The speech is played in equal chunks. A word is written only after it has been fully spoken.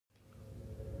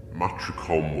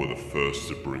Matricom were the first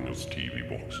to bring us TV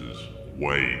boxes,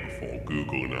 way before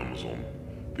Google and Amazon.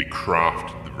 They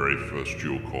crafted the very first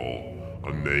dual core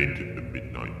and named it the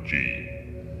Midnight G.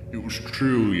 It was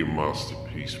truly a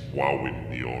masterpiece,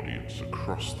 wowing the audience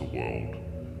across the world.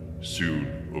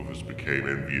 Soon, others became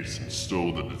envious and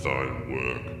stole the design and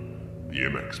work. The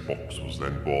MX box was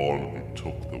then born and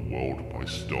took the world by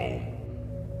storm.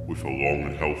 With a long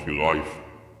and healthy life,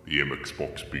 the MX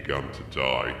box began to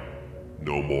die.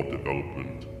 No more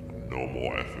development, no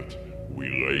more effort. We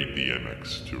laid the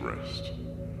MX to rest.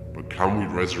 But can we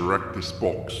resurrect this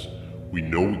box? We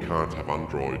know we can't have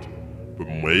Android, but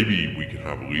maybe we can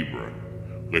have Libre.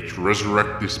 Let's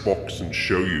resurrect this box and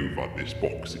show you that this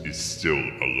box is still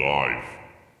alive.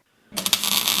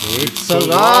 It's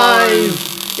alive!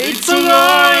 It's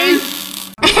alive!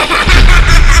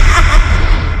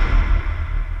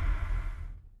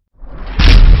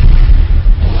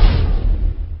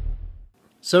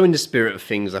 So in the spirit of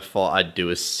things, I thought I'd do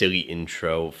a silly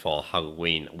intro for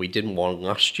Halloween. We did one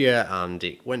last year and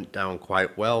it went down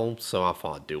quite well, so I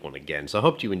thought I'd do one again. So I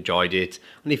hope you enjoyed it,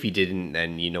 and if you didn't,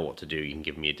 then you know what to do. You can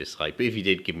give me a dislike, but if you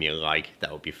did, give me a like.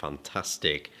 That would be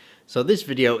fantastic. So this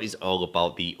video is all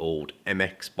about the old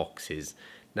MX boxes.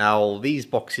 Now, these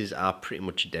boxes are pretty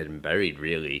much dead and buried,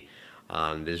 really.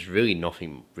 And there's really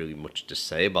nothing really much to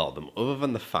say about them other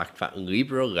than the fact that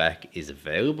LibreELEC is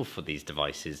available for these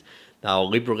devices. Now,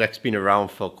 LibreELEC's been around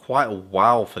for quite a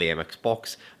while for the MX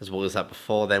box, as well as that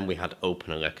before then we had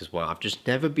OpenELEC as well. I've just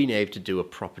never been able to do a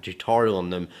proper tutorial on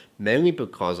them, mainly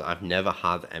because I've never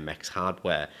had MX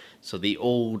hardware. So the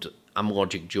old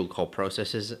Amlogic dual-core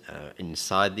processors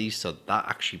inside these, so that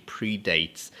actually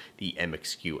predates the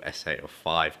MXQ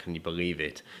S805, can you believe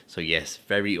it? So yes,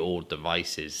 very old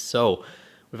devices. So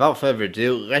without further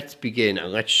ado, let's begin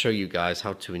and let's show you guys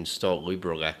how to install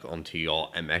LibreELEC onto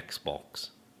your MX box.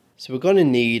 So we're going to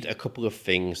need a couple of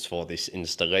things for this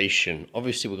installation.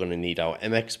 Obviously we're going to need our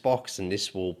MX box, and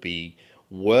this will be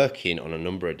working on a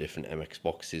number of different MX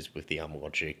boxes with the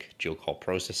Amlogic dual-core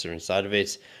processor inside of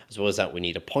it. As well as that, we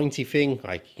need a pointy thing,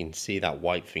 like you can see that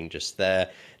white thing just there.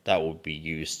 That will be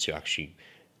used to actually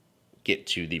get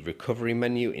to the recovery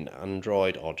menu in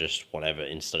Android or just whatever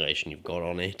installation you've got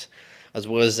on it. As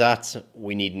well as that,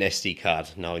 we need an SD card.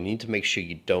 Now you need to make sure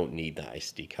you don't need that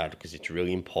SD card because it's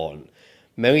really important.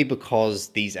 Mainly because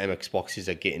these MX boxes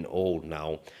are getting old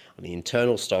now and the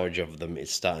internal storage of them is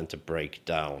starting to break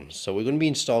down. So we're going to be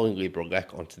installing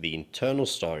LibreELEC onto the internal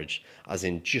storage, as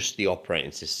in just the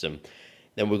operating system.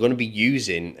 Then we're going to be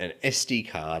using an SD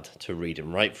card to read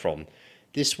and write from.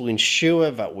 This will ensure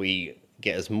that we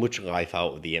get as much life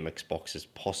out of the MX box as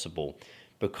possible,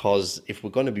 because if we're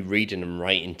going to be reading and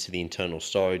writing to the internal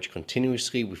storage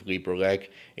continuously with LibreELEC,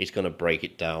 it's going to break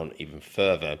it down even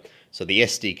further. So the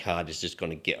SD card is just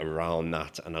going to get around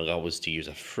that and allow us to use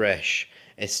a fresh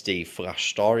SD flash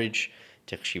storage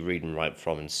to actually read and write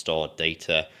from and store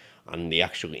data. And the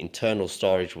actual internal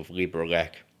storage with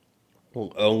LibreELEC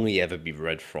will only ever be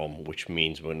read from, which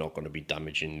means we're not going to be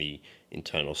damaging the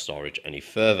internal storage any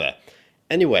further.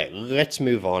 Anyway, let's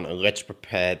move on and let's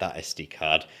prepare that SD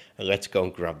card and let's go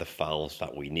and grab the files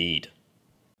that we need.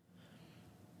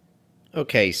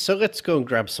 Okay, so let's go and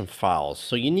grab some files.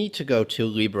 So you need to go to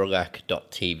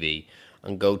LibreELEC.tv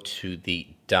and go to the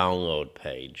download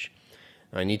page.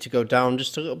 I need to go down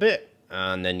just a little bit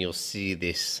and then you'll see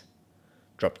this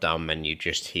drop down menu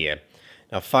just here.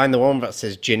 Now find the one that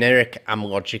says generic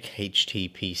Amlogic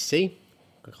HTPC.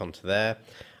 Click onto there,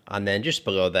 and then just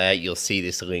below there you'll see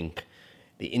this link,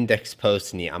 the index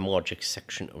post in the Amlogic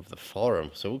section of the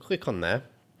forum. So we'll click on there.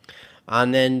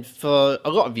 And then for a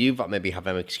lot of you that maybe have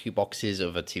MXQ boxes,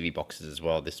 other TV boxes as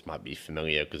well, this might be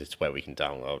familiar because it's where we can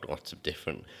download lots of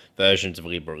different versions of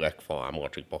LibreELEC for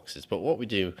Amlogic boxes. But what we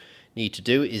do need to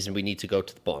do is we need to go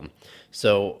to the bottom.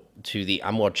 So to the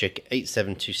Amlogic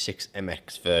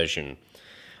 8726MX version.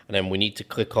 And then we need to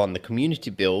click on the community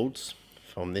builds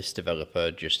from this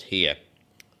developer just here.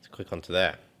 Let's click onto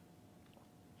there.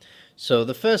 So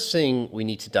the first thing we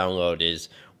need to download is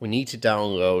we need to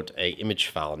download a image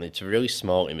file, and it's a really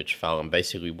small image file, and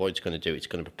basically what it's going to do, it's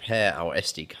going to prepare our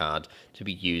SD card to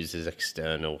be used as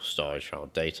external storage for our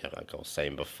data, like I was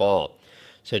saying before.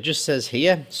 So it just says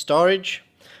here, storage,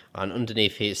 and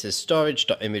underneath here it says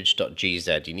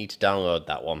storage.image.gz. You need to download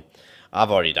that one. I've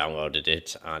already downloaded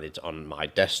it, and it's on my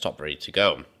desktop ready to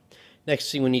go.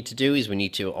 Next thing we need to do is we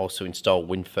need to also install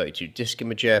Win32 Disk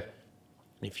Imager.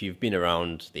 If you've been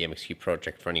around the MXQ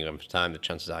project for any length of time, the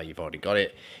chances are you've already got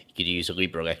it. You could use a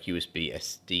LibreELEC USB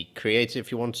SD creator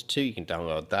if you wanted to. You can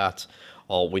download that,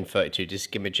 or Win32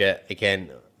 Disk Imager. Again,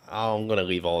 I'm going to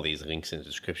leave all these links in the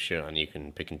description, and you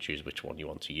can pick and choose which one you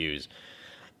want to use.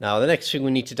 Now the next thing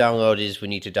we need to download is we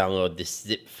need to download this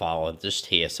zip file just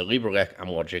here. So LibreELEC,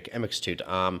 Amlogic, MX2 to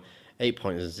ARM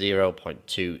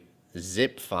 8.0.2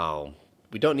 zip file.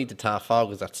 We don't need the tar file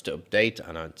because that's to update,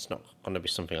 and it's not going to be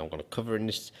something I'm going to cover in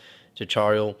this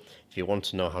tutorial. If you want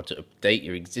to know how to update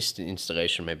your existing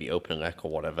installation, maybe OpenELEC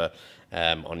or whatever,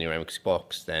 on your MX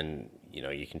box, then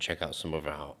you can check out some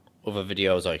other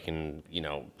videos, or you can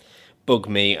bug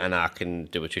me and I can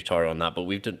do a tutorial on that. But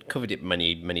we've covered it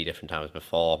many different times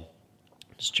before.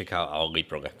 Just check out our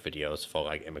LibreELEC videos for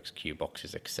like MXQ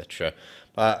boxes, etc.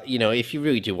 But if you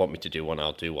really do want me to do one,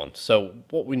 I'll do one. So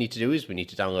what we need to do is we need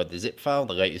to download the zip file,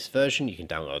 the latest version. You can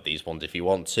download these ones if you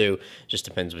want to. Just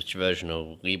depends which version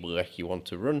of LibreELEC you want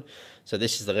to run. So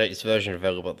this is the latest version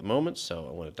available at the moment, so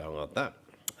I'm going to download that.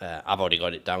 I've already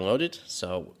got it downloaded,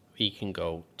 so we can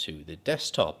go to the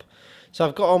desktop. So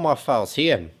I've got all my files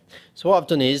here. So what I've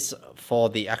done is, for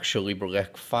the actual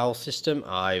LibreELEC file system,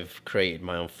 I've created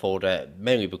my own folder,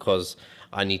 mainly because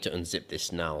I need to unzip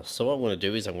this now. So what I'm going to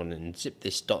do is I'm going to unzip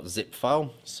this .zip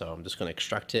file. So I'm just going to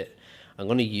extract it. I'm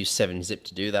going to use 7-zip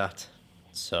to do that.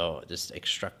 So just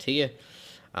extract here,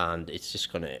 and it's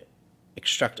just going to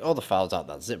extract all the files out of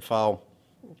that zip file,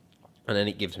 and then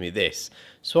it gives me this.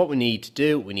 So what we need to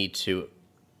do, we need to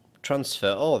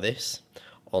transfer all this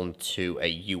onto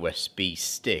a USB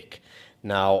stick.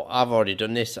 Now I've already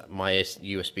done this, my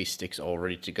USB stick's all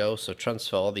ready to go. So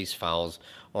transfer all these files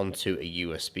onto a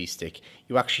USB stick.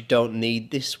 You actually don't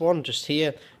need this one just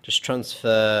here, just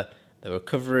transfer the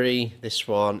recovery, this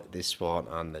one,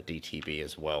 and the DTB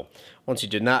as well. Once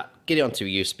you've done that, get it onto a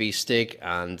USB stick,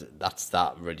 and that's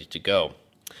that ready to go.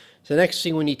 So the next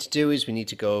thing we need to do is we need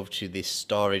to go over to this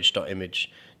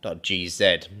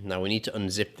storage.image.gz. Now we need to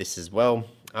unzip this as well.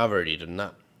 I've already done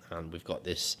that, and we've got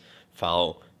this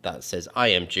file that says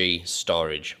img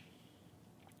storage.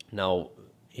 Now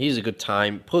here's a good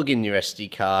time, plug in your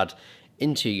SD card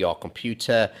into your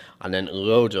computer and then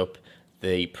load up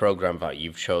the program that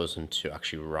you've chosen to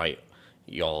actually write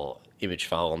your image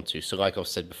file onto. So like I've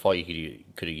said before, you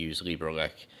could have used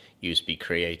LibreELEC, USB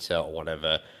Creator, or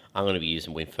whatever. I'm going to be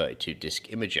using Win32 Disk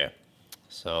Imager.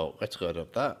 So let's load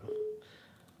up that.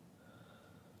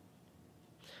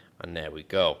 And there we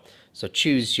go. So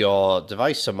choose your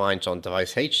device. So mine's on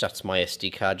device H. That's my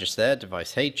SD card just there,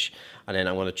 device H. And then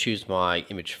I'm going to choose my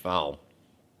image file.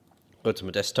 Go to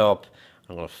my desktop.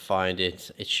 I'm going to find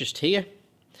it. It's just here.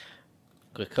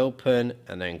 Click open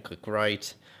and then click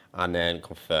write, and then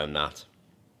confirm that.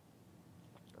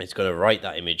 It's going to write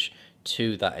that image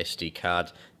to that SD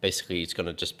card. Basically, it's going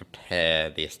to just prepare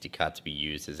the SD card to be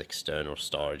used as external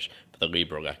storage for the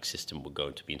LibreELEC system we're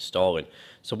going to be installing.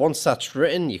 So once that's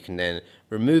written, you can then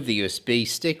remove the USB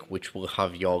stick, which will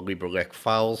have your LibreELEC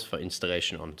files for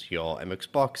installation onto your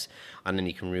MX box, and then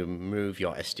you can remove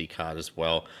your SD card as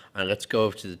well. And let's go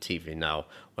over to the TV now,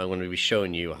 where I'm going to be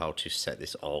showing you how to set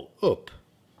this all up.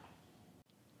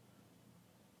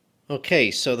 Okay,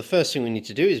 so the first thing we need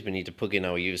to do is we need to plug in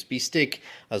our USB stick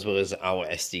as well as our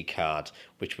SD card,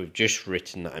 which we've just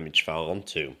written that image file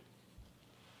onto.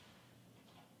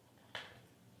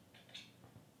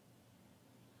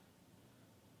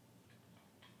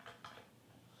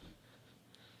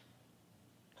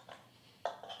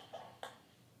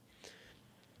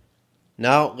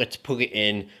 Now let's plug it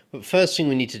in, but first thing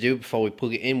we need to do before we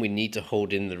plug it in, we need to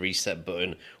hold in the reset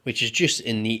button, which is just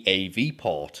in the AV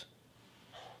port.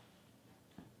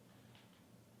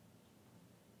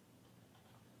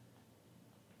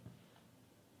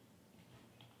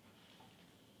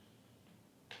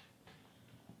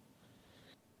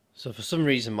 So for some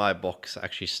reason my box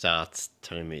actually starts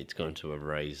telling me it's going to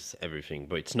erase everything,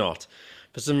 but it's not.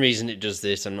 For some reason it does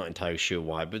this, I'm not entirely sure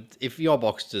why, but if your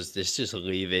box does this, just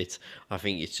leave it. I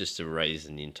think it's just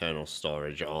erasing the internal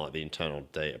storage or the internal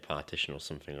data partition or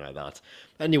something like that.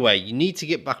 Anyway, you need to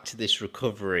get back to this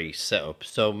recovery setup,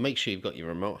 so make sure you've got your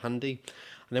remote handy.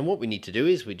 And then what we need to do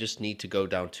is we just need to go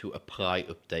down to Apply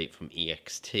Update from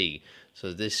EXT.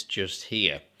 So this just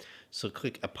here. So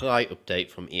click Apply Update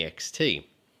from EXT.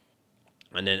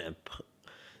 And then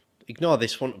ignore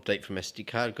this one, update from SD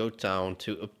card, go down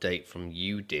to update from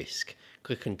U-Disk.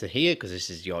 Click into here because this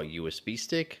is your USB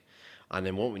stick. And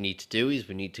then what we need to do is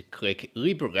we need to click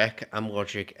LibreELEC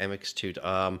Amlogic MX2 to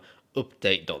ARM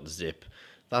update.zip.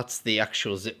 That's the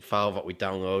actual zip file that we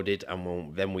downloaded,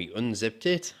 and then we unzipped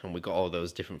it and we got all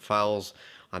those different files.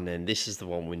 And then this is the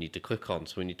one we need to click on.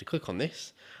 So we need to click on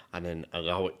this and then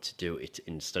allow it to do its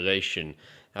installation.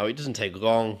 Now it doesn't take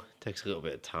long, it takes a little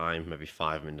bit of time, maybe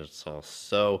 5 minutes or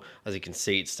so. As you can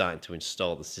see, it's starting to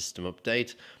install the system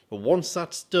update. But once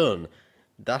that's done,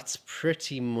 that's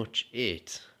pretty much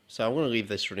it. So I'm going to leave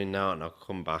this running now and I'll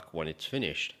come back when it's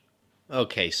finished.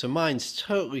 Okay, so mine's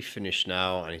totally finished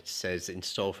now, and it says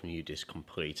install from new disk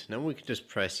complete. Now we can just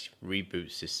press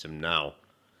Reboot System now.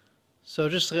 So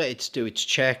just let it do its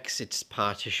checks, its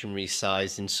partition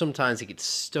resized, and sometimes it gets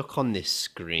stuck on this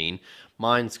screen.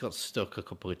 Mine's got stuck a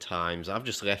couple of times. I've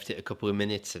just left it a couple of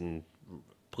minutes and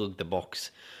plugged the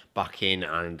box back in,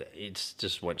 and it's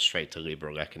just went straight to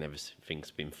LibreELEC and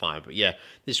everything's been fine. But yeah,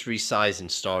 this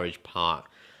resizing storage part,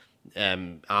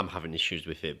 I'm having issues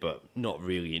with it, but not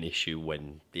really an issue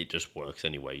when it just works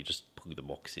anyway. You just plug the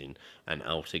box in and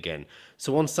out again.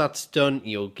 So once that's done,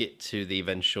 you'll get to the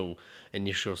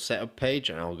initial setup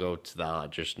page, and I'll go to that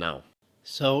just now.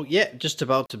 So yeah, just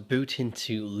about to boot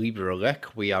into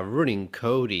LibreELEC. We are running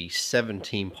KODI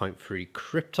 17.3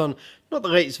 Krypton. Not the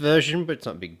latest version, but it's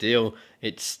not a big deal.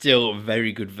 It's still a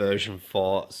very good version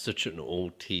for such an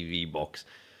old TV box.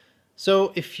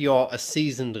 So if you're a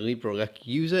seasoned LibreELEC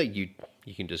user, you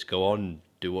can just go on and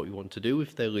do what you want to do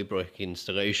with the LibreELEC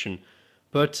installation.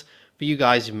 But for you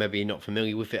guys who may be not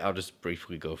familiar with it, I'll just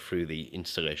briefly go through the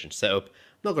installation setup. I'm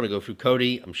not going to go through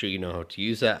KODI, I'm sure you know how to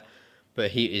use that. But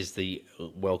here is the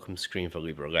welcome screen for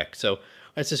LibreELEC. So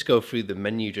let's just go through the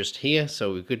menu just here.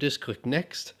 So we could just click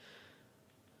next.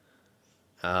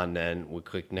 And then we'll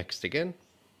click next again.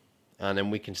 And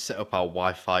then we can set up our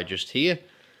Wi-Fi just here,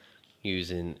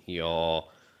 using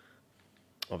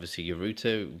obviously your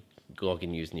router. Log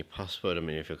in using your password. I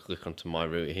mean, if you click onto my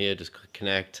router here, just click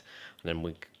connect, and then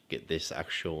we get this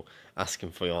actual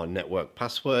asking for your network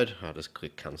password. I'll just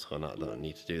click cancel on that. I don't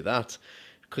need to do that.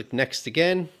 Click next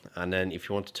again, and then if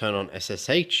you want to turn on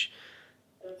SSH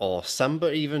or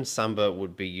Samba, even Samba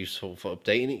would be useful for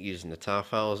updating it using the tar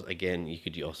files. Again, you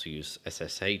could also use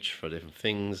SSH for different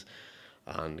things.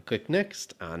 And click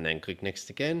next, and then click next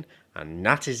again, and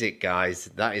that is it, guys.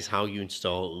 That is how you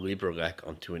install LibreELEC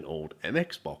onto an old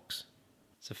MX box.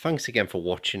 So thanks again for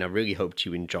watching. I really hoped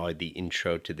you enjoyed the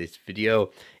intro to this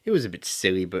video. It was a bit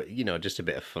silly, but you know, just a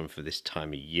bit of fun for this time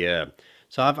of year.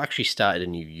 So I've actually started a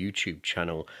new YouTube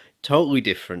channel, totally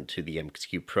different to the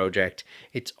MXQ project.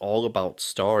 It's all about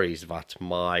stories that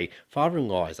my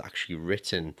father-in-law has actually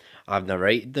written. I've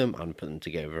narrated them and put them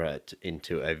together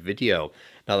into a video.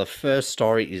 Now the first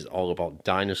story is all about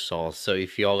dinosaurs. So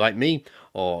if you're like me,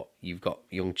 or you've got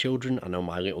young children, I know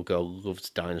my little girl loves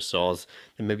dinosaurs,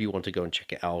 then maybe you want to go and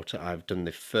check it out. I've done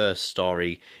the first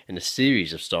story in a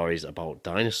series of stories about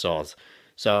dinosaurs.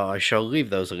 So I shall leave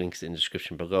those links in the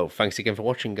description below. Thanks again for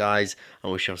watching, guys,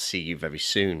 and we shall see you very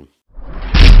soon.